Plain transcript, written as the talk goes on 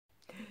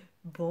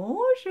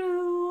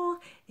Bonjour,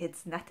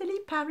 it's Nathalie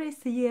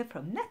Paris here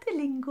from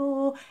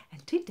Natalingo,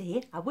 and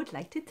today I would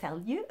like to tell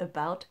you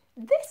about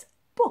this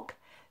book,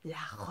 La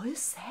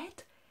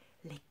Recette,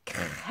 les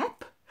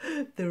crêpes,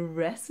 the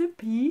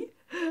recipe,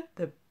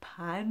 the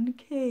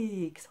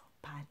pancakes,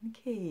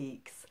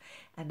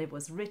 and it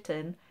was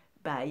written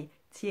by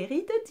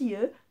Thierry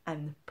Dedieu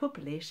and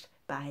published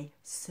by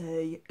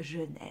Seuil,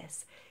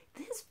 Jeunesse.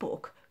 This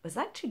book was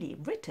actually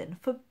written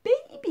for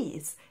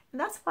babies,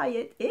 and that's why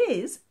it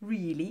is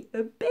really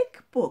a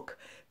big book.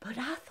 But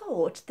I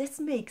thought this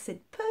makes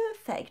it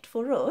perfect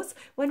for us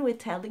when we're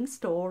telling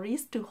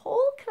stories to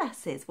whole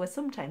classes, where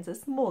sometimes a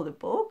smaller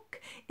book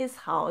is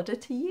harder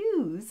to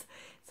use.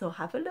 So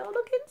have a little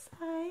look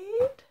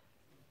inside.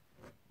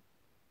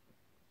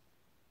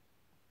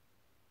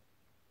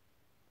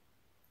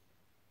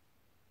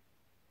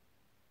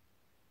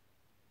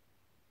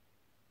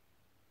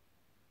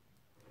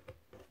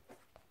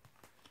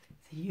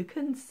 You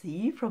can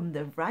see from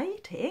the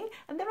writing,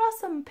 and there are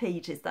some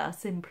pages that are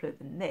simpler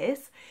than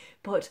this,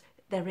 but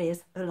there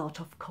is a lot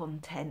of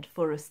content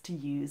for us to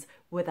use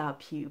with our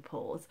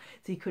pupils.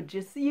 So you could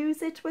just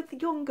use it with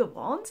younger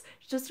ones,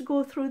 just to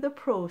go through the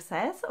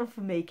process of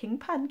making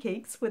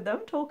pancakes with them,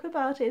 talk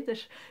about it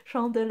at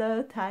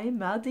Chandeleur time,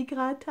 Mardi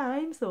Gras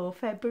time, so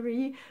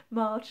February,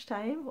 March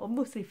time, or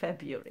mostly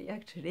February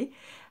actually.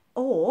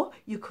 Or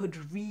you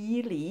could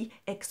really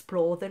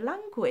explore the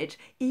language,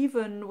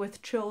 even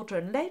with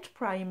children late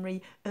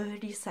primary,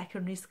 early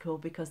secondary school,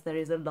 because there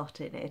is a lot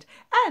in it.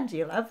 And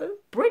you'll have a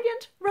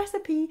brilliant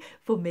recipe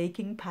for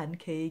making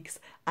pancakes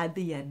at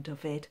the end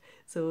of it.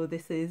 So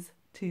this is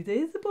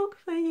today's book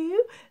for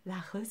you,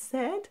 La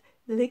Recette,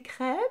 les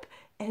crêpes.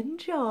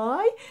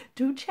 Enjoy!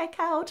 Do check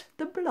out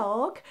the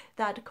blog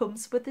that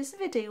comes with this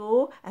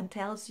video and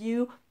tells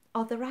you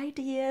other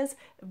ideas,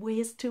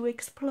 ways to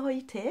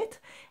exploit it.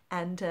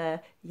 And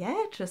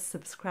yeah, just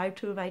subscribe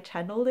to my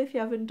channel if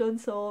you haven't done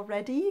so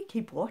already.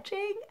 Keep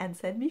watching and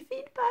send me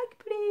feedback,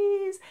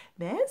 please.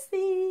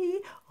 Merci.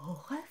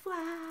 Au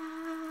revoir.